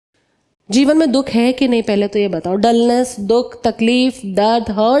जीवन में दुख है कि नहीं, पहले तो ये बताओ। डलनेस, दुख, तकलीफ, दर्द,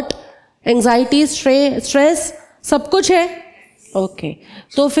 हर्ट, एंजाइटी, स्ट्रेस, सब कुछ है। ओके,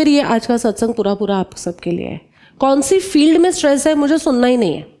 तो फिर ये आज का सत्संग पूरा आप सबके लिए है। कौन सी फील्ड में स्ट्रेस है मुझे सुनना ही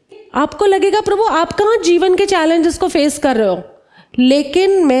नहीं है। आपको लगेगा प्रभु आप कहाँ जीवन के चैलेंजेस को फेस कर रहे हो,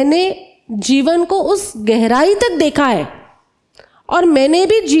 लेकिन मैंने जीवन को उस गहराई तक देखा है और मैंने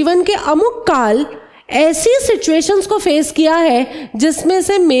भी जीवन के अमुक काल ऐसी सिचुएशंस को फेस किया है जिसमें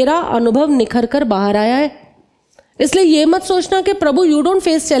से मेरा अनुभव निखर कर बाहर आया है। इसलिए ये मत सोचना कि प्रभु यू डोंट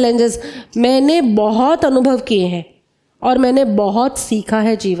फेस चैलेंजेस। मैंने बहुत अनुभव किए हैं और मैंने बहुत सीखा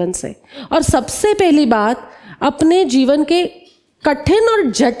है जीवन से। और सबसे पहली बात, अपने जीवन के कठिन और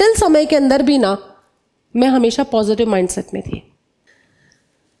जटिल समय के अंदर भी ना मैं हमेशा पॉजिटिव माइंडसेट में थी।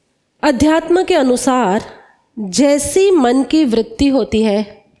 अध्यात्म के अनुसार जैसी मन की वृत्ति होती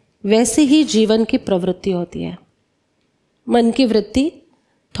है वैसी ही जीवन की प्रवृत्ति होती है। मन की वृत्ति,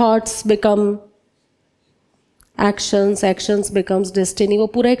 thoughts become actions, actions becomes destiny. वो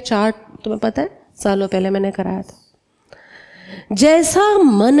पूरा एक चार्ट तुम्हें पता है, सालों पहले मैंने कराया था। जैसा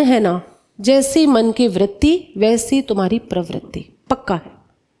मन है ना, जैसी मन की वृत्ति वैसी तुम्हारी प्रवृत्ति, पक्का है।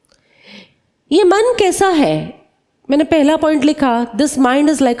 ये मन कैसा है, मैंने पहला पॉइंट लिखा, this mind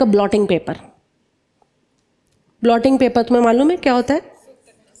is like a blotting paper. Blotting paper तुम्हें मालूम है क्या होता है?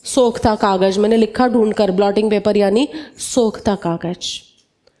 सोखता कागज। मैंने लिखा ढूंढकर, ब्लॉटिंग पेपर यानी सोखता कागज।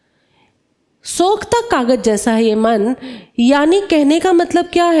 सोखता कागज जैसा है ये मन। यानी कहने का मतलब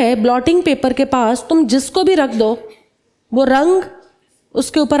क्या है, ब्लॉटिंग पेपर के पास तुम जिसको भी रख दो वो रंग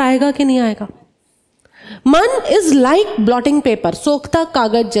उसके ऊपर आएगा कि नहीं आएगा। मन इज लाइक ब्लॉटिंग पेपर, सोखता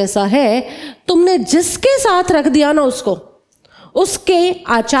कागज जैसा है। तुमने जिसके साथ रख दिया ना उसको, उसके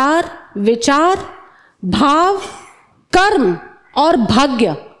आचार, विचार, भाव, कर्म और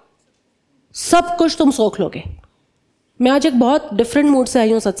भाग्य सब कुछ तुम सोख लोगे। मैं आज एक बहुत डिफरेंट मूड से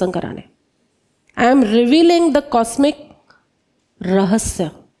आई हूं सत्संग कराने। I am revealing the cosmic रहस्य।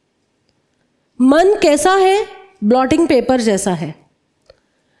 मन कैसा है? ब्लॉटिंग पेपर जैसा है।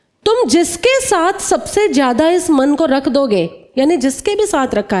 तुम जिसके साथ सबसे ज्यादा इस मन को रख दोगे, यानी जिसके भी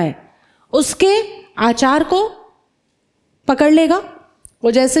साथ रखा है, उसके आचार को पकड़ लेगा।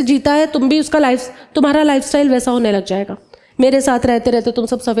 वो जैसे जीता है तुम भी उसका तुम्हारा लाइफस्टाइल वैसा होने लग जाएगा। मेरे साथ रहते रहते तुम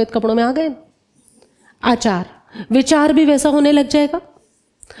सब सफेद कपड़ों में आ गए। आचार, विचार भी वैसा होने लग जाएगा,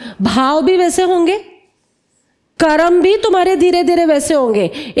 भाव भी वैसे होंगे, कर्म भी तुम्हारे धीरे धीरे वैसे होंगे।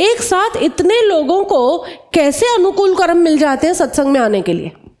 एक साथ इतने लोगों को कैसे अनुकूल कर्म मिल जाते हैं सत्संग में आने के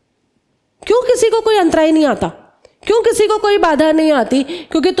लिए? क्यों किसी को कोई अंतराय नहीं आता? क्यों किसी को कोई बाधा नहीं आती?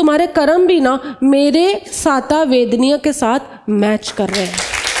 क्योंकि तुम्हारे कर्म भी ना मेरे साता वेदनीय के साथ मैच कर रहे हैं।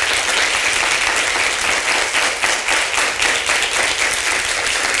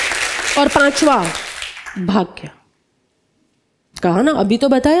 और पांचवा, भाग्य। कहा ना, अभी तो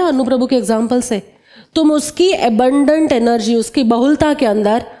बताया अनुप्रभु के एग्जाम्पल से। तुम उसकी एबंडेंट एनर्जी, उसकी बहुलता के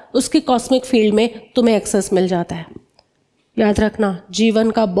अंदर, उसकी कॉस्मिक फील्ड में तुम्हें एक्सेस मिल जाता है। याद रखना,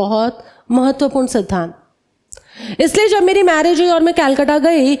 जीवन का बहुत महत्वपूर्ण सिद्धांत। इसलिए जब मेरी मैरिज हुई और मैं कलकत्ता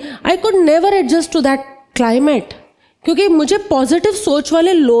गई, I could never adjust to that climate, क्योंकि मुझे पॉजिटिव सोच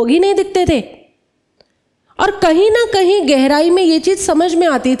वाले लोग ही नहीं दिखते थे। और कहीं ना कहीं गहराई में ये चीज समझ में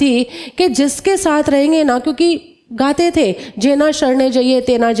आती थी कि जिसके साथ रहेंगे ना, क्योंकि गाते थे, जेना शरणे जाइए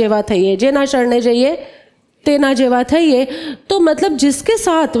तेना जेवा थइए, जेना शरणे जाइए तेना जेवा थइए। तो मतलब जिसके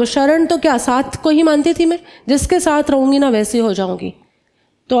साथ, वो शरण तो क्या, साथ को ही मानती थी मैं, जिसके साथ रहूंगी ना वैसी हो जाऊंगी।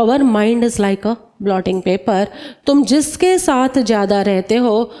 तो our mind is like a blotting paper. तुम जिसके साथ ज्यादा रहते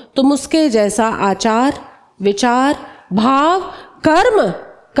हो, तुम उसके जैसा आचार, विचार, भाव,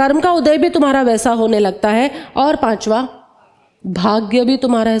 कर्म का उदय भी तुम्हारा वैसा होने लगता है। और पांचवा, भाग्य भी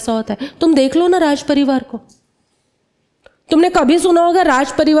तुम्हारा ऐसा होता है। तुम देख लो ना राज परिवार को। तुमने कभी सुना होगा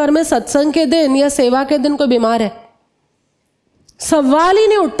राज परिवार में सत्संग के दिन या सेवा के दिन कोई बीमार है? सवाल ही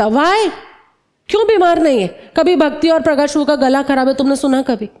नहीं उठता। वाई? क्यों बीमार नहीं है? कभी भक्ति और प्रकाश का गला खराब है तुमने सुना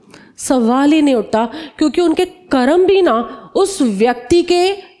कभी? सवाल ही नहीं उठता, क्योंकि उनके कर्म भी ना उस व्यक्ति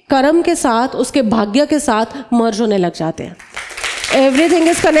के कर्म के साथ, उसके भाग्य के साथ मर्ज होने लग जाते हैं। Everything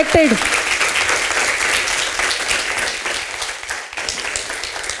is connected.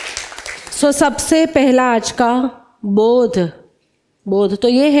 सो सबसे पहला आज का बोध तो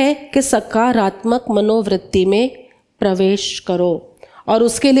ये है कि सकारात्मक मनोवृत्ति में प्रवेश करो। और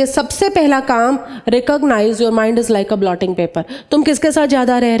उसके लिए सबसे पहला काम, recognise your mind is like a blotting paper. तुम किसके साथ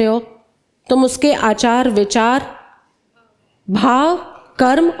ज्यादा रह रहे हो? तुम उसके आचार, विचार, भाव,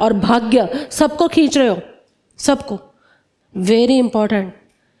 कर्म और भाग्य सबको खींच रहे हो, सबको। Very important.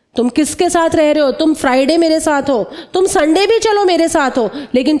 तुम किसके साथ रह रहे हो? तुम फ्राइडे मेरे साथ हो, तुम संडे भी चलो मेरे साथ हो,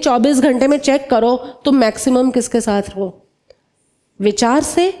 लेकिन 24 घंटे में चेक करो तुम मैक्सिमम किसके साथ हो। विचार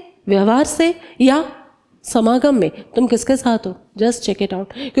से, व्यवहार से या समागम में? तुम किसके साथ हो? जस्ट चेक इट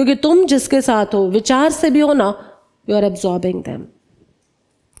आउट, क्योंकि तुम जिसके साथ हो विचार से भी हो ना, you are absorbing them.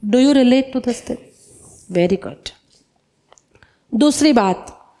 Do you relate to this thing? Very good. दूसरी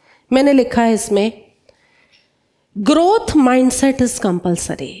बात मैंने लिखा है इसमें, ग्रोथ माइंडसेट इज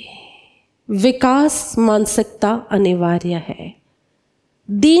कंपल्सरी। विकास मानसिकता अनिवार्य है।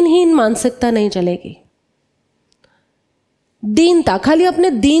 दीनहीन मानसिकता नहीं चलेगी। दीनता, खाली अपने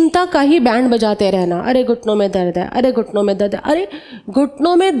दीनता का ही बैंड बजाते रहना, अरे घुटनों में दर्द है, अरे घुटनों में दर्द है। अरे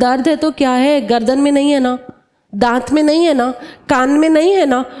घुटनों में दर्द है तो क्या है, गर्दन में नहीं है ना, दांत में नहीं है ना, कान में नहीं है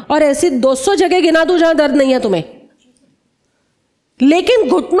ना, और ऐसी 200 जगह गिना दूं जहां दर्द नहीं है तुम्हें, लेकिन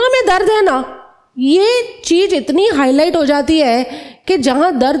घुटनों में दर्द है ना, ये चीज इतनी हाईलाइट हो जाती है कि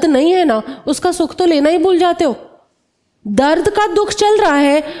जहां दर्द नहीं है ना उसका सुख तो लेना ही भूल जाते हो। दर्द का दुख चल रहा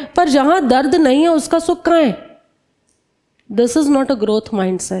है पर जहां दर्द नहीं है उसका सुख कहां है? This is not a growth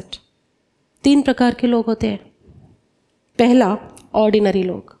mindset. 3 प्रकार के लोग होते हैं। पहला, ऑर्डिनरी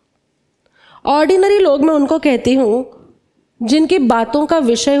लोग। ऑर्डिनरी लोग मैं उनको कहती हूं जिनकी बातों का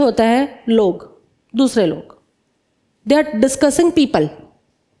विषय होता है लोग, दूसरे लोग। They are discussing people.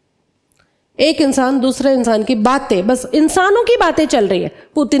 एक इंसान दूसरे इंसान की बातें, बस इंसानों की बातें चल रही है।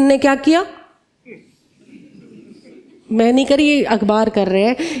 पुतिन ने क्या किया, मैं नहीं करी, ये अखबार कर रहे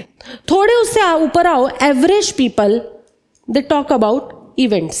हैं। थोड़े उससे ऊपर आओ, average people, they talk about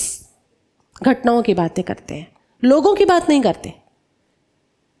events, घटनाओं की बातें करते हैं, लोगों की बात नहीं करते।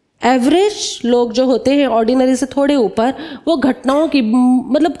 एवरेज लोग जो होते हैं ऑर्डिनरी से थोड़े ऊपर, वो घटनाओं की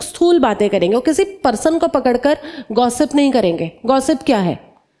मतलब स्थूल बातें करेंगे। वो किसी पर्सन को पकड़कर गॉसिप नहीं करेंगे। गॉसिप क्या है?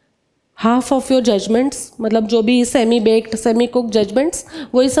 हाफ ऑफ योर जजमेंट्स, मतलब जो भी semi baked semi cook judgements,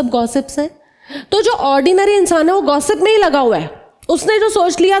 वही सब गॉसिप्स हैं। तो जो ऑर्डिनरी इंसान है वो गॉसिप में ही लगा हुआ है। उसने जो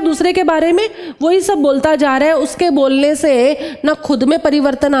सोच लिया दूसरे के बारे में वही सब बोलता जा रहा है। उसके बोलने से ना खुद में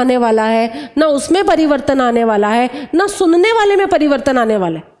परिवर्तन आने वाला है, ना उसमें परिवर्तन आने वाला है, ना सुनने वाले में परिवर्तन आने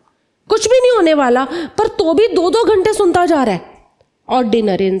वाला है, कुछ भी नहीं होने वाला। पर तो भी 2-2 घंटे सुनता जा रहा है।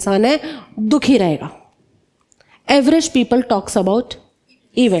 ऑर्डिनरी इंसान है, दुखी रहेगा। Average people talks about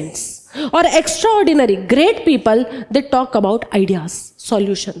events, और extra ordinary great people they talk about ideas,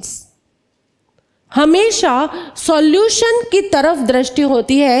 solutions. हमेशा सॉल्यूशन की तरफ दृष्टि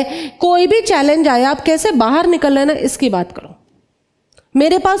होती है। कोई भी चैलेंज आया, आप कैसे बाहर निकल रहे ना, इसकी बात करो।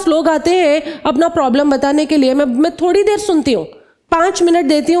 मेरे पास लोग आते हैं अपना प्रॉब्लम बताने के लिए, मैं थोड़ी देर सुनती हूँ, 5 मिनट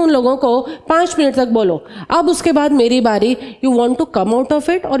देती हूँ उन लोगों को, 5 मिनट तक बोलो। अब उसके बाद मेरी बारी, you want to come out of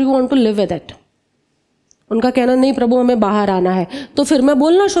it और you want to live with it. उनका कहना, नहीं प्रभु हमें बाहर आना है। तो फिर मैं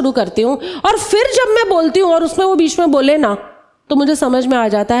बोलना शुरू करती हूँ, और फिर जब मैं बोलती हूँ और उसमें वो बीच में बोले ना, तो मुझे समझ में आ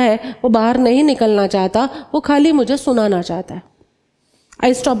जाता है वो बाहर नहीं निकलना चाहता, वो खाली मुझे सुनाना चाहता है।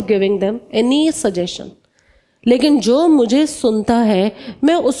 I stop giving them any suggestion. लेकिन जो मुझे सुनता है,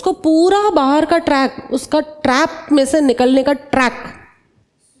 मैं उसको पूरा बाहर का ट्रैक, उसका ट्रैप में से निकलने का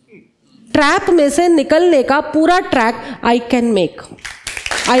ट्रैप में से निकलने का पूरा track I can make.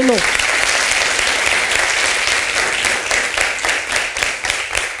 I know.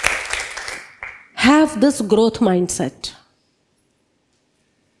 Have this growth mindset.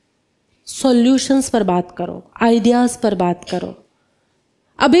 Solutions पर बात करो, आइडियाज पर बात करो।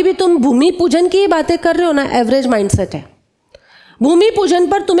 अभी भी तुम भूमि पूजन की बातें कर रहे हो ना, एवरेज माइंडसेट है। भूमि पूजन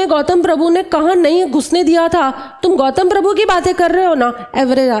पर तुम्हें गौतम प्रभु ने कहा नहीं घुसने दिया था, तुम गौतम प्रभु की बातें कर रहे हो ना,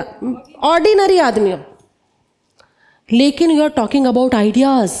 एवरेज ऑर्डिनरी आदमी हो। लेकिन you are talking about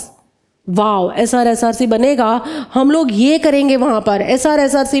ideas. Wow, SRSRC बनेगा, हम लोग ये करेंगे वहां पर,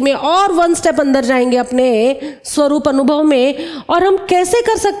 SRSRC में और 1 स्टेप अंदर जाएंगे अपने स्वरूप अनुभव में। और हम कैसे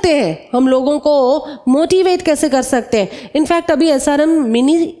कर सकते हैं, हम लोगों को मोटिवेट कैसे कर सकते हैं। इनफैक्ट अभी SRM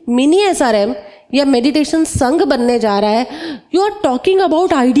मिनी SRM या मेडिटेशन संघ बनने जा रहा है। You are talking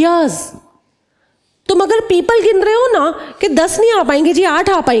about ideas. तुम अगर पीपल गिन रहे हो ना कि 10 नहीं आ पाएंगे जी, 8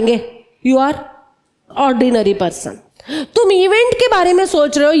 आ पाएंगे, यू आर ऑर्डिनरी पर्सन। तुम इवेंट के बारे में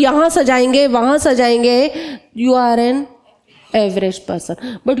सोच रहे हो, यहां सजाएंगे वहां सजाएंगे, you are an average person.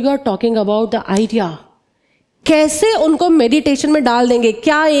 But you are talking about the idea. कैसे उनको मेडिटेशन में डाल देंगे,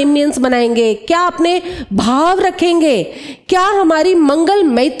 क्या एम्बियंस बनाएंगे, क्या अपने भाव रखेंगे, क्या हमारी मंगल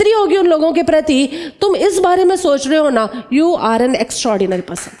मैत्री होगी उन लोगों के प्रति। तुम इस बारे में सोच रहे हो ना, you are N extraordinary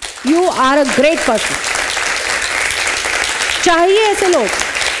person, you are a great person. चाहिए ऐसे लोग।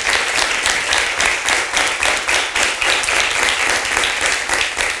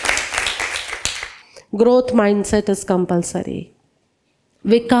 Growth mindset is compulsory.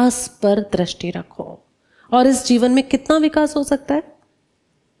 विकास पर दृष्टि रखो। और इस जीवन में कितना विकास हो सकता है?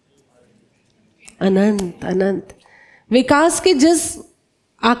 अनंत अनंत विकास की जिस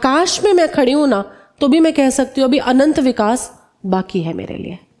आकाश में मैं खड़ी हूं ना, तो भी मैं कह सकती हूं अभी अनंत विकास बाकी है मेरे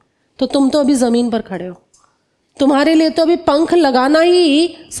लिए। तो तुम तो अभी जमीन पर खड़े हो। तुम्हारे लिए तो अभी पंख लगाना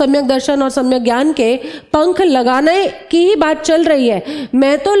ही, सम्यक दर्शन और सम्यक ज्ञान के पंख लगाने की ही बात चल रही है।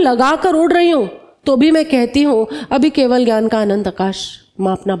 मैं तो लगा कर उड़ रही हूं, तो भी मैं कहती हूं अभी केवल ज्ञान का अनंत आकाश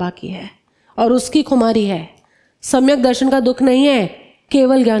मापना बाकी है और उसकी खुमारी है। सम्यक दर्शन का दुख नहीं है,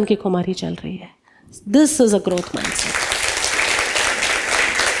 केवल ज्ञान की खुमारी चल रही है। This is a growth mindset.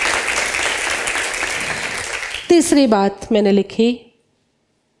 तीसरी बात मैंने लिखी,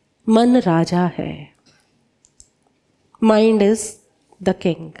 मन राजा है, माइंड इज द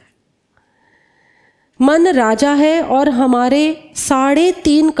किंग। मन राजा है और हमारे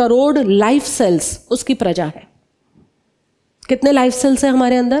 3.5 करोड़ लाइफ सेल्स उसकी प्रजा है। कितने लाइफ सेल्स है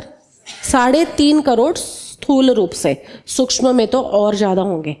हमारे अंदर? 3.5 करोड़ स्थूल रूप से, सूक्ष्म में तो और ज्यादा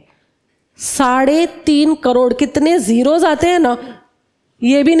होंगे। 3.5 करोड़। कितने जीरोज आते हैं ना,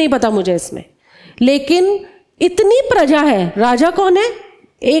 ये भी नहीं पता मुझे इसमें, लेकिन इतनी प्रजा है। राजा कौन है?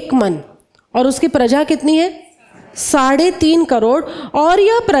 एक मन, और उसकी प्रजा कितनी है? 3.5 करोड़। और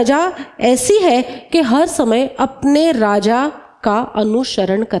यह प्रजा ऐसी है कि हर समय अपने राजा का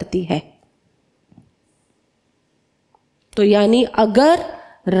अनुसरण करती है। तो यानी अगर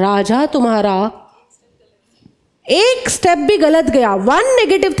राजा तुम्हारा एक स्टेप भी गलत गया, one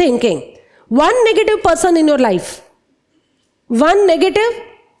negative thinking, one negative person in your life, one negative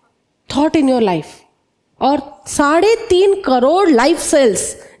thought in your life, और 3.5 करोड़ लाइफ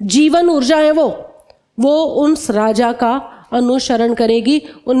सेल्स, जीवन ऊर्जा है वो उस राजा का अनुसरण करेगी।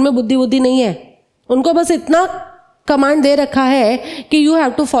 उनमें बुद्धि नहीं है, उनको बस इतना कमांड दे रखा है कि you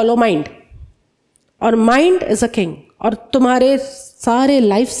have to follow mind, और माइंड इज अ किंग, और तुम्हारे सारे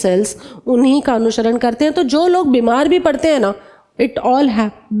लाइफ सेल्स उन्हीं का अनुसरण करते हैं। तो जो लोग बीमार भी पड़ते हैं ना, it all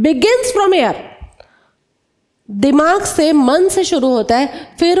begins from air, दिमाग से, मन से शुरू होता है,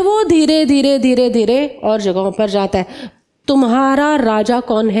 फिर वो धीरे धीरे धीरे धीरे और जगहों पर जाता है। तुम्हारा राजा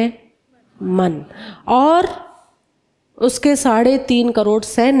कौन है? मन। और उसके 3.5 करोड़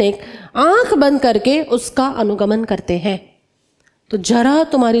सैनिक आंख बंद करके उसका अनुगमन करते हैं। तो जरा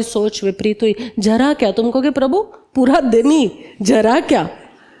तुम्हारी सोच विपरीत हुई, जरा क्या, तुम कहोगे प्रभु पूरा दिन ही, जरा क्या,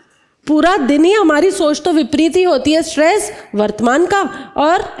 पूरा दिन ही हमारी सोच तो विपरीत ही होती है। स्ट्रेस वर्तमान का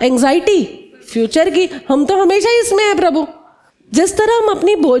और एंजाइटी फ्यूचर की, हम तो हमेशा ही इसमें है प्रभु। जिस तरह हम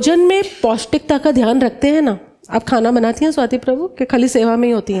अपनी भोजन में पौष्टिकता का ध्यान रखते हैं ना, आप खाना बनाती हैं स्वाति प्रभु कि खाली सेवा में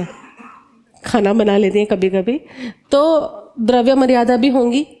ही होती हैं? खाना बना लेती हैं कभी कभी, तो द्रव्य मर्यादा भी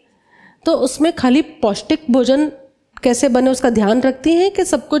होंगी, तो उसमें खाली पौष्टिक भोजन कैसे बने उसका ध्यान रखती हैं कि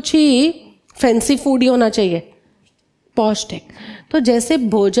सब कुछ ही फैंसी फूड ही होना चाहिए? पौष्टिक। तो जैसे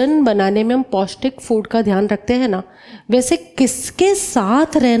भोजन बनाने में हम पौष्टिक फूड का ध्यान रखते हैं ना, वैसे किसके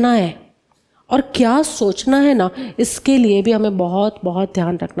साथ रहना है और क्या सोचना है ना, इसके लिए भी हमें बहुत बहुत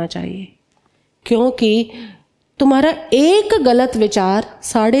ध्यान रखना चाहिए। क्योंकि तुम्हारा एक गलत विचार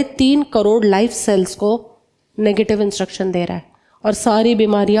 3.5 करोड़ लाइफ सेल्स को नेगेटिव इंस्ट्रक्शन दे रहा है और सारी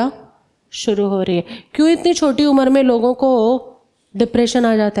बीमारियां शुरू हो रही है। क्यों इतनी छोटी उम्र में लोगों को डिप्रेशन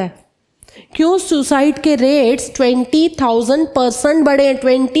आ जाता है? क्यों सुसाइड के रेट्स 20,000% बढ़े हैं?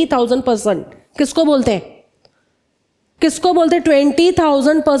 20,000%। किसको बोलते हैं? किसको बोलते हैं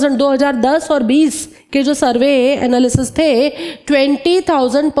 20,000%? 2010 और 20 के जो सर्वे एनालिसिस थे,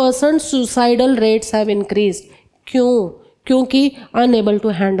 20,000% सुसाइडल रेट्स हैव इंक्रीज्ड। क्यों? क्योंकि unable to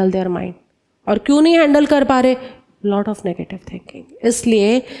handle their mind. और क्यों नहीं हैंडल कर पा रहे? Lot of negative thinking.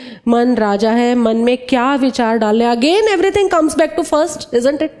 इसलिए मन राजा है, मन में क्या विचार डालें, again everything comes back to first,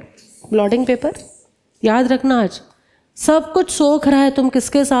 isn't it? Blotting paper. याद रखना, आज सब कुछ सोख रहा है, तुम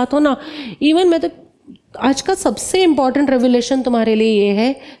किसके साथ हो ना। इवन मैं तो आज का सबसे इंपॉर्टेंट रेवलेशन तुम्हारे लिए ये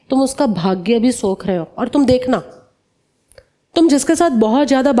है, तुम उसका भाग्य भी सोख रहे हो। और तुम देखना, तुम जिसके साथ बहुत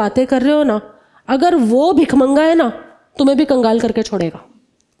ज्यादा बातें कर रहे हो ना, अगर वो भिखमंगा है ना, तुम्हें भी कंगाल करके छोड़ेगा,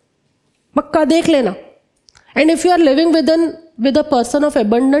 पक्का देख लेना। And if you are living with a person of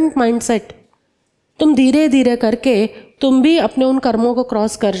abundant mindset, तुम धीरे धीरे करके तुम भी अपने उन कर्मों को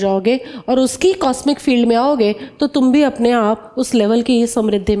क्रॉस कर जाओगे और उसकी कॉस्मिक फील्ड में आओगे, तो तुम भी अपने आप उस लेवल की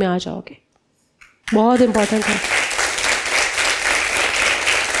समृद्धि में आ जाओगे। बहुत इंपॉर्टेंट है।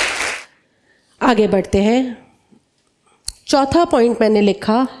 आगे बढ़ते हैं। चौथा पॉइंट मैंने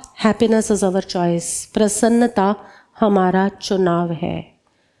लिखा, हैप्पीनेस इज अवर चॉइस। प्रसन्नता हमारा चुनाव है,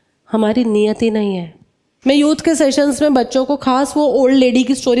 हमारी नियति नहीं है। मैं यूथ के सेशंस में बच्चों को खास वो ओल्ड लेडी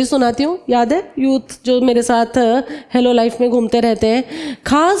की स्टोरी सुनाती हूँ, याद है? यूथ जो मेरे साथ हेलो लाइफ में घूमते रहते हैं,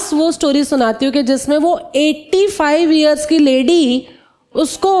 खास वो स्टोरी सुनाती हूँ कि जिसमें वो 85 ईयर्स की लेडी,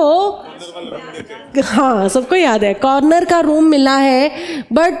 उसको, हाँ सबको याद है, कॉर्नर का रूम मिला है,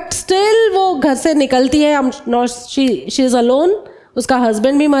 बट स्टिल वो घर से निकलती है, शी इज अलोन, उसका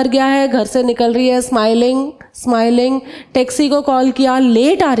हस्बैंड भी मर गया है, घर से निकल रही है स्माइलिंग स्माइलिंग, टैक्सी को कॉल किया,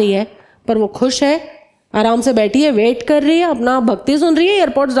 लेट आ रही है पर वो खुश है, आराम से बैठी है, वेट कर रही है, अपना भक्ति सुन रही है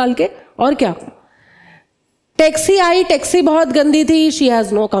एयरपोर्ट्स डाल के, और क्या। टैक्सी आई, टैक्सी बहुत गंदी थी, she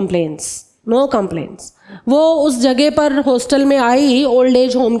has no complaints, no complaints. वो उस जगह पर हॉस्टल में आई, ओल्ड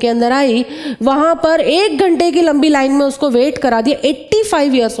एज होम के अंदर आई, वहां पर 1 घंटे की लंबी लाइन में उसको वेट करा दिया।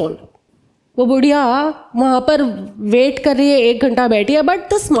 85 ईयर्स ओल्ड वो बुढ़िया वहां पर वेट कर रही है, 1 घंटा बैठी है,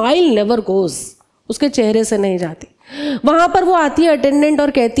 but the smile never goes, उसके चेहरे से नहीं जाती। वहां पर वो आती है अटेंडेंट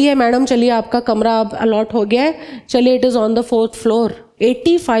और कहती है मैडम चलिए आपका कमरा अब अलॉट हो गया है, चलिए it is on the 4th floor.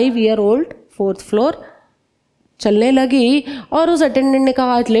 85 year old 4th floor चलने लगी और उस अटेंडेंट ने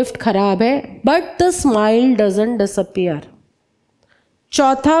कहा आज लिफ्ट खराब है, but the smile doesn't disappear.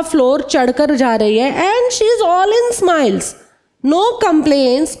 4था floor चढ़कर जा रही है and she is all in smiles, no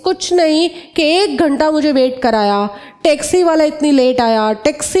complains, कुछ नहीं कि 1 घंटा मुझे वेट कराया, टैक्सी वाला इतनी लेट आया,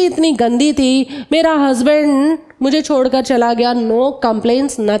 टैक्सी इतनी गंदी थी, मेरा हस्बैंड मुझे छोड़कर चला गया, नो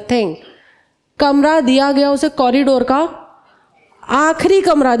कंप्लेन्स नथिंग। कमरा दिया गया उसे कॉरिडोर का आखिरी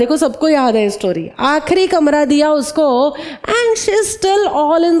कमरा, देखो सबको याद है स्टोरी, आखिरी कमरा दिया उसको and she is still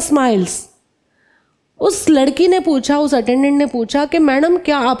all in smiles. उस लड़की ने पूछा, उस अटेंडेंट ने पूछा कि मैडम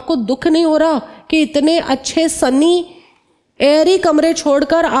क्या आपको दुख नहीं हो रहा कि इतने अच्छे सनी एयरी कमरे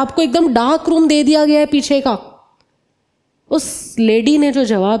छोड़कर आपको एकदम डार्क रूम दे दिया गया है पीछे का। उस लेडी ने जो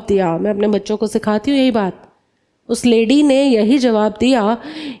जवाब दिया, मैं अपने बच्चों को सिखाती हूँ यही बात, उस लेडी ने यही जवाब दिया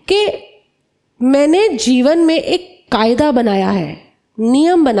कि मैंने जीवन में एक कायदा बनाया है,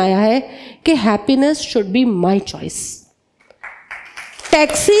 नियम बनाया है कि happiness should be my choice.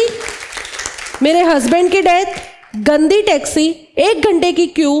 Taxi, मेरे हस्बैंड की डेथ, गंदी टैक्सी, 1 घंटे की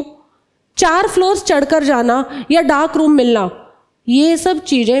क्यू, 4 फ्लोर्स चढ़कर जाना या डार्क रूम मिलना, ये सब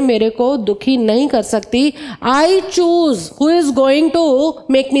चीजें मेरे को दुखी नहीं कर सकती। I choose who is going to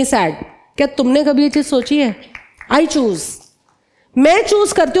make me sad. क्या तुमने कभी ये चीज सोची है? आई चूज, मैं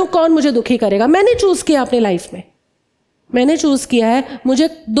चूज करती हूं कौन मुझे दुखी करेगा। मैंने चूज किया अपनी लाइफ में, मैंने चूज किया है मुझे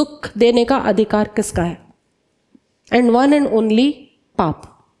दुख देने का अधिकार किसका है, एंड वन एंड ओनली पाप।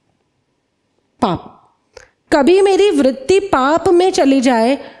 पाप, कभी मेरी वृत्ति पाप में चली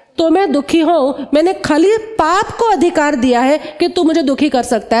जाए तो मैं दुखी हूं, मैंने खाली पाप को अधिकार दिया है कि तू मुझे दुखी कर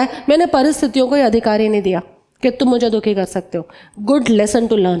सकता है, मैंने परिस्थितियों को यह अधिकार ही नहीं दिया कि तुम मुझे दुखी कर सकते हो। Good lesson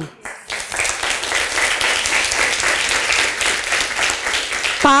to learn.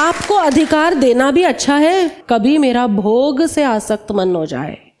 पाप को अधिकार देना भी अच्छा है। कभी मेरा भोग से आसक्त मन हो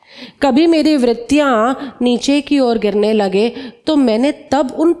जाए, कभी मेरी वृत्तियां नीचे की ओर गिरने लगे, तो मैंने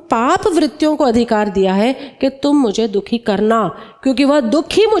तब उन पाप वृत्तियों को अधिकार दिया है कि तुम मुझे दुखी करना, क्योंकि वह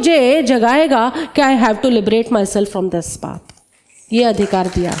दुख ही मुझे जगाएगा कि I have to liberate my self from this पाप। ये अधिकार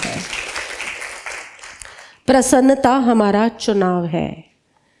दिया है। प्रसन्नता हमारा चुनाव है।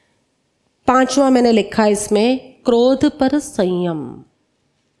 5वां मैंने लिखा इसमें, क्रोध पर संयम।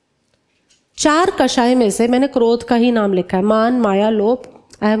 4 कषाय में से मैंने क्रोध का ही नाम लिखा है, मान, माया, लोभ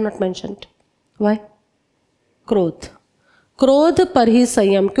I have not mentioned. Why? क्रोध, क्रोध पर ही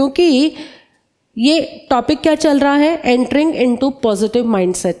संयम, क्योंकि ये टॉपिक क्या चल रहा है, एंटरिंग इनटू पॉजिटिव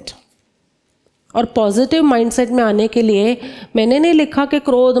माइंडसेट। और पॉजिटिव माइंडसेट में आने के लिए मैंने नहीं लिखा कि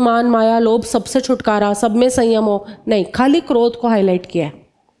क्रोध, मान, माया, लोभ सबसे छुटकारा, सब में संयम हो, नहीं, खाली क्रोध को हाईलाइट किया है।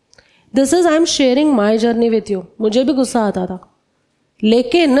 This is I am sharing my journey with you. मुझे भी गुस्सा आता था,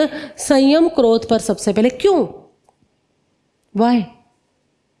 लेकिन संयम क्रोध पर सबसे पहले। क्यों? वाई?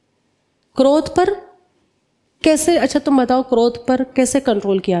 क्रोध पर कैसे, अच्छा तुम बताओ, क्रोध पर कैसे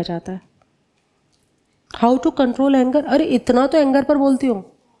कंट्रोल किया जाता है? How to control anger? अरे इतना तो एंगर पर बोलती हूं,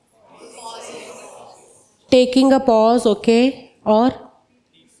 टेकिंग अ पॉज, ओके, और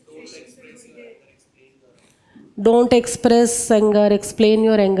don't express anger, explain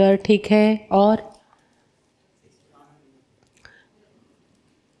your anger, ठीक है, और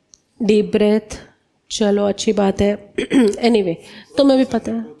डीप ब्रेथ, चलो अच्छी बात है। एनीवे, तुम्हें भी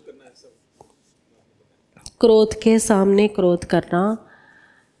पता है क्रोध के सामने क्रोध करना।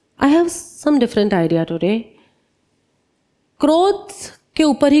 I have some different idea today. क्रोध के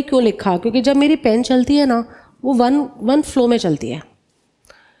ऊपर ही क्यों लिखा? क्योंकि जब मेरी पेन चलती है ना, वो वन फ्लो में चलती है।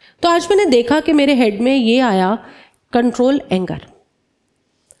 तो आज मैंने देखा कि मेरे हेड में ये आया, कंट्रोल एंगर।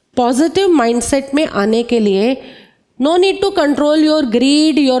 पॉजिटिव माइंडसेट में आने के लिए no need to control your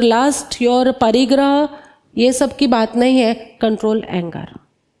grid, your lust, your परिग्रह, ये सब की बात नहीं है। Control anger.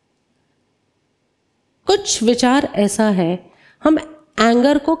 कुछ विचार ऐसा है, हम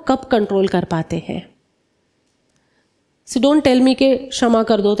एंगर को कब कंट्रोल कर पाते हैं? सो डोंट टेल मी कि क्षमा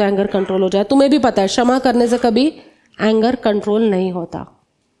कर दो तो एंगर कंट्रोल हो जाए। तुम्हें भी पता है क्षमा करने से कभी एंगर कंट्रोल नहीं होता।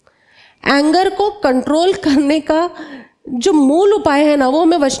 एंगर को कंट्रोल करने का जो मूल उपाय है ना वो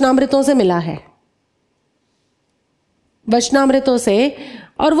हमें वचनामृतों से मिला है, वचनामृतों से।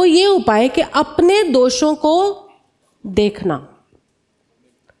 और वो ये उपाय कि अपने दोषों को देखना।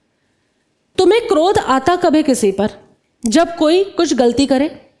 तुम्हें क्रोध आता कब है किसी पर? जब कोई कुछ गलती करे।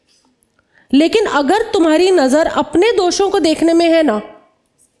 लेकिन अगर तुम्हारी नजर अपने दोषों को देखने में है ना,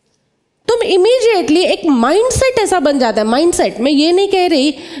 तुम इमीडिएटली एक माइंडसेट ऐसा बन जाता है। माइंडसेट, मैं ये नहीं कह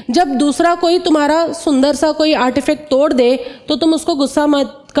रही जब दूसरा कोई तुम्हारा सुंदर सा कोई आर्टिफैक्ट तोड़ दे तो तुम उसको गुस्सा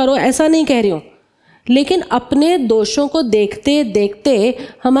मत करो, ऐसा नहीं कह रही हूं। लेकिन अपने दोषों को देखते देखते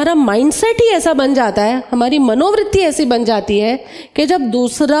हमारा माइंडसेट ही ऐसा बन जाता है, हमारी मनोवृत्ति ऐसी बन जाती है कि जब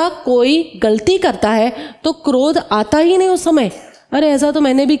दूसरा कोई गलती करता है तो क्रोध आता ही नहीं उस समय। अरे ऐसा तो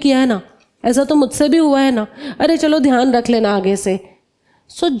मैंने भी किया है ना, ऐसा तो मुझसे भी हुआ है ना, अरे चलो ध्यान रख लेना आगे से।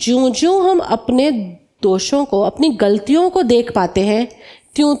 सो ज्यों ज्यों हम अपने दोषों को, अपनी गलतियों को देख पाते हैं,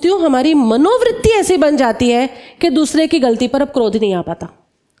 त्यों त्यों हमारी मनोवृत्ति ऐसी बन जाती है कि दूसरे की गलती पर अब क्रोध नहीं आ पाता।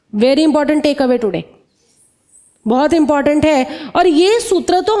 Very important take away today, बहुत इंपॉर्टेंट है। और ये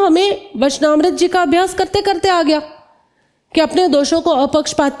सूत्र तो हमें वचनामृत जी का अभ्यास करते करते आ गया कि अपने दोषों को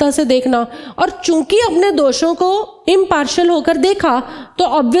अपक्षपातता से देखना। और चूंकि अपने दोषों को इम्पार्शियल होकर देखा तो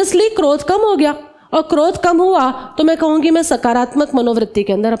ऑब्वियसली क्रोध कम हो गया, और क्रोध कम हुआ तो मैं कहूंगी मैं सकारात्मक मनोवृत्ति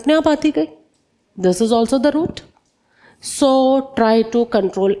के अंदर अपने आप आती गई। This is also the root. So try to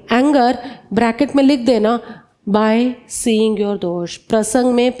control anger, bracket में लिख देना, बाय सीइंग योर दोष।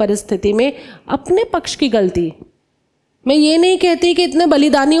 प्रसंग में, परिस्थिति में अपने पक्ष की गलती। मैं ये नहीं कहती कि इतने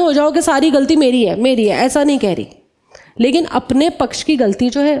बलिदानी हो जाओ कि सारी गलती मेरी है, ऐसा नहीं कह रही। लेकिन अपने पक्ष की गलती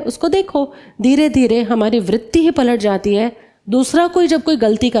जो है उसको देखो, धीरे धीरे हमारी वृत्ति ही पलट जाती है। दूसरा कोई जब कोई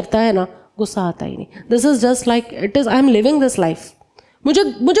गलती करता है ना, गुस्सा आता ही नहीं। This is just like it is, I am living this life.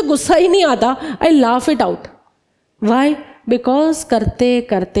 मुझे गुस्सा ही नहीं आता, आई laugh it out. Y? Because करते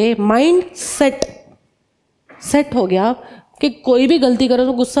करते माइंड सेट हो गया कि कोई भी गलती करे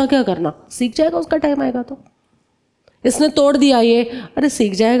तो गुस्सा क्या करना, सीख जाएगा, उसका टाइम आएगा। तो इसने तोड़ दिया ये, अरे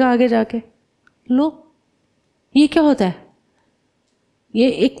सीख जाएगा आगे जाके। लो, ये क्या होता है? ये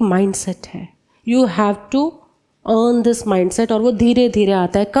एक माइंडसेट है। You have to earn this mindset. और वो धीरे धीरे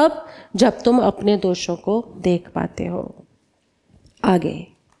आता है कब? जब तुम अपने दोषों को देख पाते हो। आगे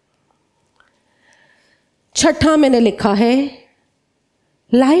छठा मैंने लिखा है,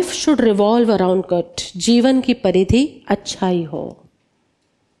 life should revolve around good. जीवन की परिधि अच्छाई हो।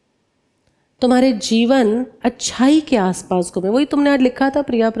 तुम्हारे जीवन अच्छाई के आसपास घूमे। वही तुमने आज लिखा था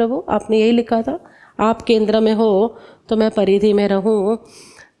प्रिया प्रभु, आपने यही लिखा था, आप केंद्र में हो तो मैं परिधि में रहूं।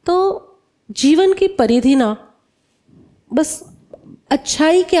 तो जीवन की परिधि ना, बस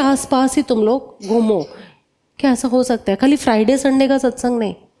अच्छाई के आसपास ही तुम लोग घूमो। क्या ऐसा हो सकता है? खाली फ्राइडे संडे का सत्संग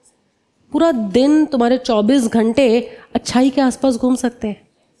नहीं, पूरा दिन तुम्हारे 24 घंटे अच्छाई के आसपास घूम सकते हैं।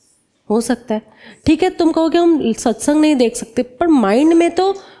 हो सकता है, ठीक है, तुम कहोगे हम सत्संग नहीं देख सकते, पर माइंड में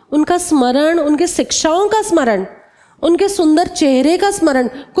तो उनका स्मरण, उनके शिक्षाओं का स्मरण, उनके सुंदर चेहरे का स्मरण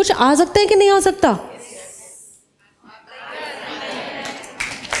कुछ आ सकता है कि नहीं आ सकता?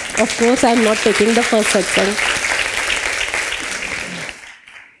 Of course I am not taking the first सत्संग।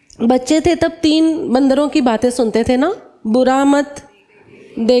 बच्चे थे तब 3 बंदरों की बातें सुनते थे ना, बुरा मत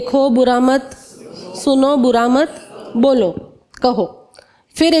देखो, बुरा मत सुनो, बुरा मत बोलो, कहो।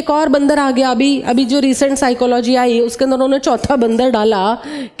 फिर एक और बंदर आ गया, अभी जो रिसेंट साइकोलॉजी आई उसके अंदर उन्होंने चौथा बंदर डाला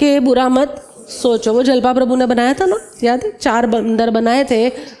कि बुरा मत सोचो। वो जलपा प्रभु ने बनाया था ना, याद है? 4 बंदर बनाए थे,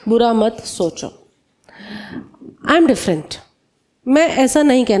 बुरा मत सोचो। I am different. मैं ऐसा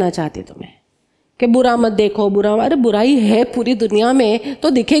नहीं कहना चाहती तुम्हें कि बुरा मत देखो, अरे बुराई है पूरी दुनिया में तो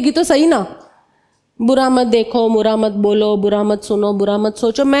दिखेगी तो सही ना। बुरा मत देखो, बुरा मत बोलो, बुरा मत सुनो, बुरा मत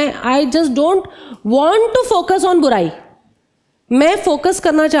सोचो। I just don't want to focus on बुराई। मैं फोकस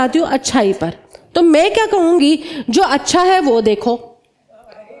करना चाहती हूँ अच्छाई पर। तो मैं क्या कहूंगी, जो अच्छा है वो देखो,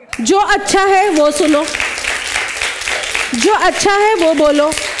 जो अच्छा है वो सुनो, जो अच्छा है वो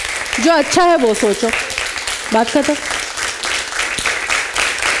बोलो, जो अच्छा है वो सोचो। बात खत्म।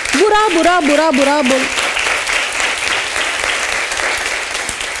 बुरा बुरा बुरा बुरा बोल,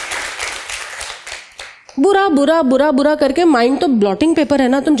 बुरा बुरा बुरा बुरा करके माइंड तो ब्लॉटिंग पेपर है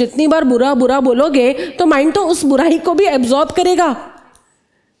ना। तुम जितनी बार बुरा बुरा बोलोगे तो माइंड तो उस बुराई को भी एब्जॉर्ब करेगा।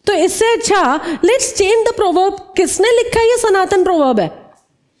 तो इससे अच्छा लेट्स चेंज द प्रोवर्ब। किसने लिखा है? ये सनातन प्रोवर्ब है।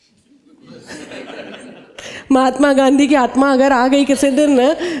 महात्मा गांधी की आत्मा अगर आ गई किसी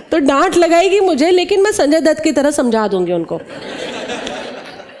दिन तो डांट लगाएगी मुझे, लेकिन मैं संजय दत्त की तरह समझा दूंगी उनको।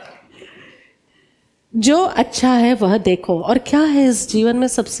 जो अच्छा है वह देखो। और क्या है इस जीवन में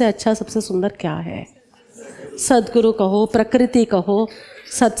सबसे अच्छा, सबसे सुंदर क्या है? सद्गुरु कहो, प्रकृति कहो,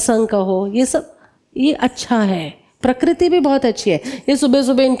 सत्संग कहो, ये सब ये अच्छा है। प्रकृति भी बहुत अच्छी है। ये सुबह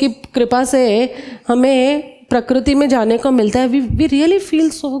सुबह इनकी कृपा से हमें प्रकृति में जाने को मिलता है, we really feel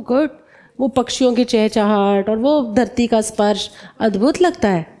so good. वो पक्षियों की चहचहाहट और वो धरती का स्पर्श अद्भुत लगता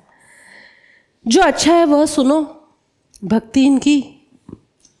है। जो अच्छा है वह सुनो। भक्ति इनकी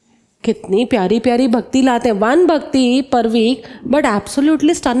कितनी प्यारी प्यारी भक्ति लाते हैं, 1 भक्ति पर week, but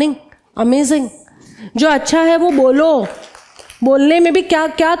absolutely stunning, amazing. जो अच्छा है वो बोलो। बोलने में भी क्या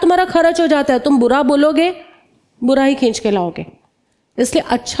क्या तुम्हारा खर्च हो जाता है। तुम बुरा बोलोगे, बुरा ही खींच के लाओगे। इसलिए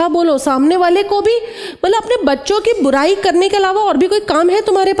अच्छा बोलो। सामने वाले को भी, मतलब अपने बच्चों की बुराई करने के अलावा और भी कोई काम है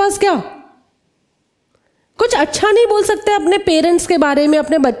तुम्हारे पास क्या? कुछ अच्छा नहीं बोल सकते अपने पेरेंट्स के बारे में,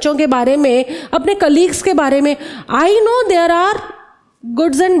 अपने बच्चों के बारे में, अपने कलीग्स के बारे में। I know there are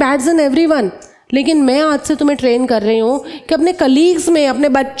goods and bads in everyone, लेकिन मैं आज से तुम्हें ट्रेन कर रही हूं कि अपने कलीग्स में, अपने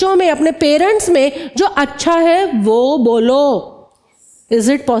बच्चों में, अपने पेरेंट्स में जो अच्छा है वो बोलो। Is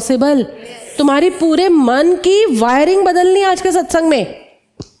it possible? तुम्हारी पूरे मन की वायरिंग बदलनी आज के सत्संग में।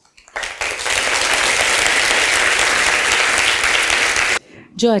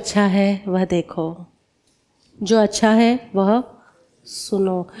 जो अच्छा है वह देखो, जो अच्छा है वह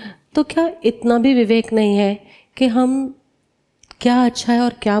सुनो। तो क्या इतना भी विवेक नहीं है कि हम क्या अच्छा है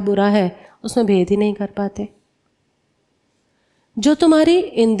और क्या बुरा है उसमें भेद ही नहीं कर पाते? जो तुम्हारी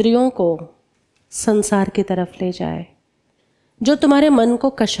इंद्रियों को संसार की तरफ ले जाए, जो तुम्हारे मन को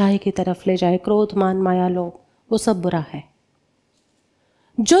कषाय की तरफ ले जाए, क्रोध मान माया लोभ, वो सब बुरा है।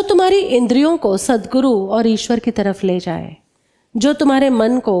 जो तुम्हारी इंद्रियों को सद्गुरु और ईश्वर की तरफ ले जाए, जो तुम्हारे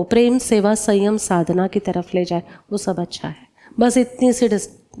मन को प्रेम सेवा संयम साधना की तरफ ले जाए, वो सब अच्छा है। बस इतनी सी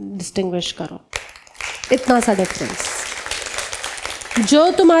डिस्टिंग्विश करो, इतना सा डिफरेंस। जो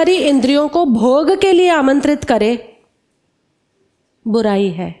तुम्हारी इंद्रियों को भोग के लिए आमंत्रित करे, बुराई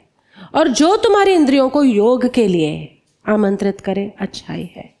है, और जो तुम्हारी इंद्रियों को योग के लिए आमंत्रित करे, अच्छाई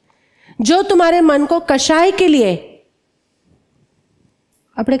है। जो तुम्हारे मन को कषाय के लिए,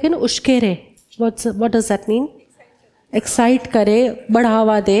 अपने कहना उश्केरे, what does that mean? Excite करे,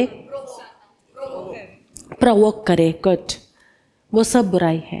 बढ़ावा दे, प्रवोक करे, गुड, वो सब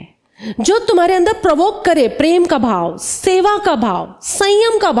बुराई है। जो तुम्हारे अंदर प्रवोक करे, प्रेम का भाव, सेवा का भाव,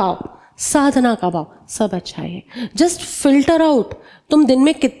 संयम का भाव, साधना का भाव, सब अच्छाई है। जस्ट फिल्टर आउट, तुम दिन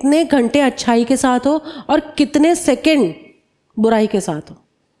में कितने घंटे अच्छाई के साथ हो और कितने सेकंड बुराई के साथ हो।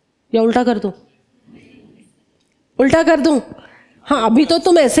 या उल्टा कर दूं? उल्टा कर दूं? हाँ, अभी तो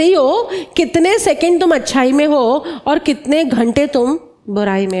तुम ऐसे ही हो, कितने सेकंड तुम अच्छाई में हो और कितने घंटे तुम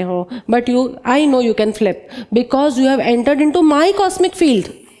बुराई में हो। But you, I know you can flip, because you have entered into my cosmic field.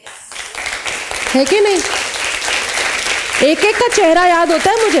 है कि नहीं? एक एक का चेहरा याद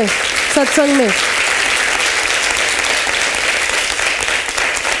होता है मुझे सत्संग में।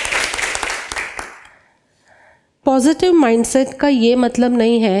 पॉजिटिव माइंडसेट का ये मतलब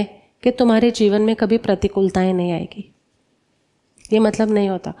नहीं है कि तुम्हारे जीवन में कभी प्रतिकूलताएं नहीं आएगी, ये मतलब नहीं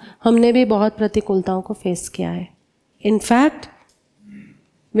होता। हमने भी बहुत प्रतिकूलताओं को फेस किया है। इनफैक्ट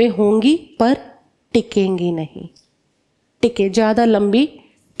वे होंगी पर टिकेंगी नहीं, ज़्यादा लंबी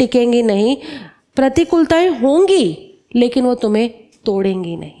टिकेंगी नहीं। प्रतिकूलताएं होंगी लेकिन वो तुम्हें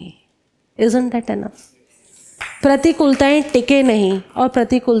तोड़ेंगी नहीं। Isn't that enough? प्रतिकूलताएं टिके नहीं और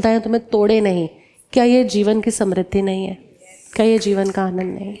प्रतिकूलताएं तुम्हें तोड़े नहीं। क्या ये जीवन की समृद्धि नहीं है? क्या ये जीवन का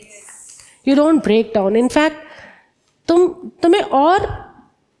आनंद नहीं? You don't break down. In fact तुम्हें और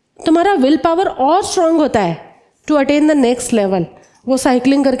तुम्हारा विल पावर और स्ट्रांग होता है to attain the next level. वो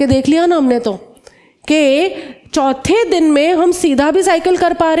साइकिलिंग करके देख लिया ना हमने, तो कि चौथे दिन में हम सीधा भी साइकिल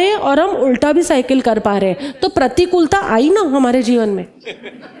कर पा रहे हैं और हम उल्टा भी साइकिल कर पा रहे हैं। तो प्रतिकूलता आई ना हमारे जीवन में।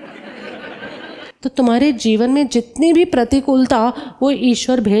 तो तुम्हारे जीवन में जितनी भी प्रतिकूलता वो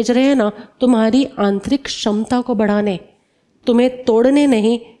ईश्वर भेज रहे हैं ना, तुम्हारी आंतरिक क्षमता को बढ़ाने, तुम्हें तोड़ने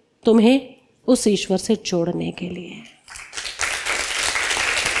नहीं, तुम्हें उस ईश्वर से जोड़ने के लिए।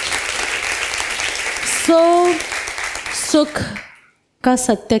 सुख का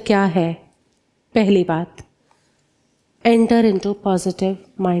सत्य क्या है? पहली बात, एंटर इनटू पॉजिटिव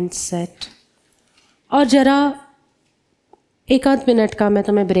माइंडसेट। और जरा 1 मिनट का मैं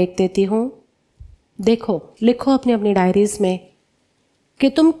तुम्हें ब्रेक देती हूँ। देखो, लिखो अपनी अपनी डायरीज में कि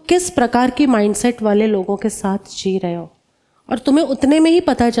तुम किस प्रकार की माइंडसेट वाले लोगों के साथ जी रहे हो, और तुम्हें उतने में ही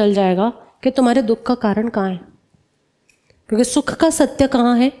पता चल जाएगा कि तुम्हारे दुख का कारण कहाँ है। क्योंकि सुख का सत्य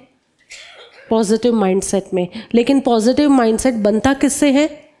कहाँ है? पॉजिटिव माइंडसेट में। लेकिन पॉजिटिव माइंडसेट बनता किससे है?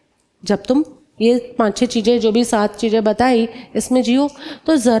 जब तुम ये 5-6 चीज़ें, जो भी 7 चीज़ें बताई, इसमें जियो।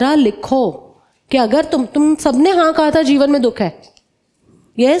 तो ज़रा लिखो कि अगर तुम सबने हाँ कहा था जीवन में दुख है,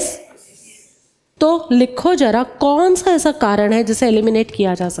 यस, तो लिखो जरा कौन सा ऐसा कारण है जिसे एलिमिनेट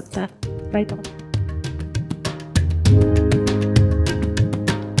किया जा सकता है। Right on.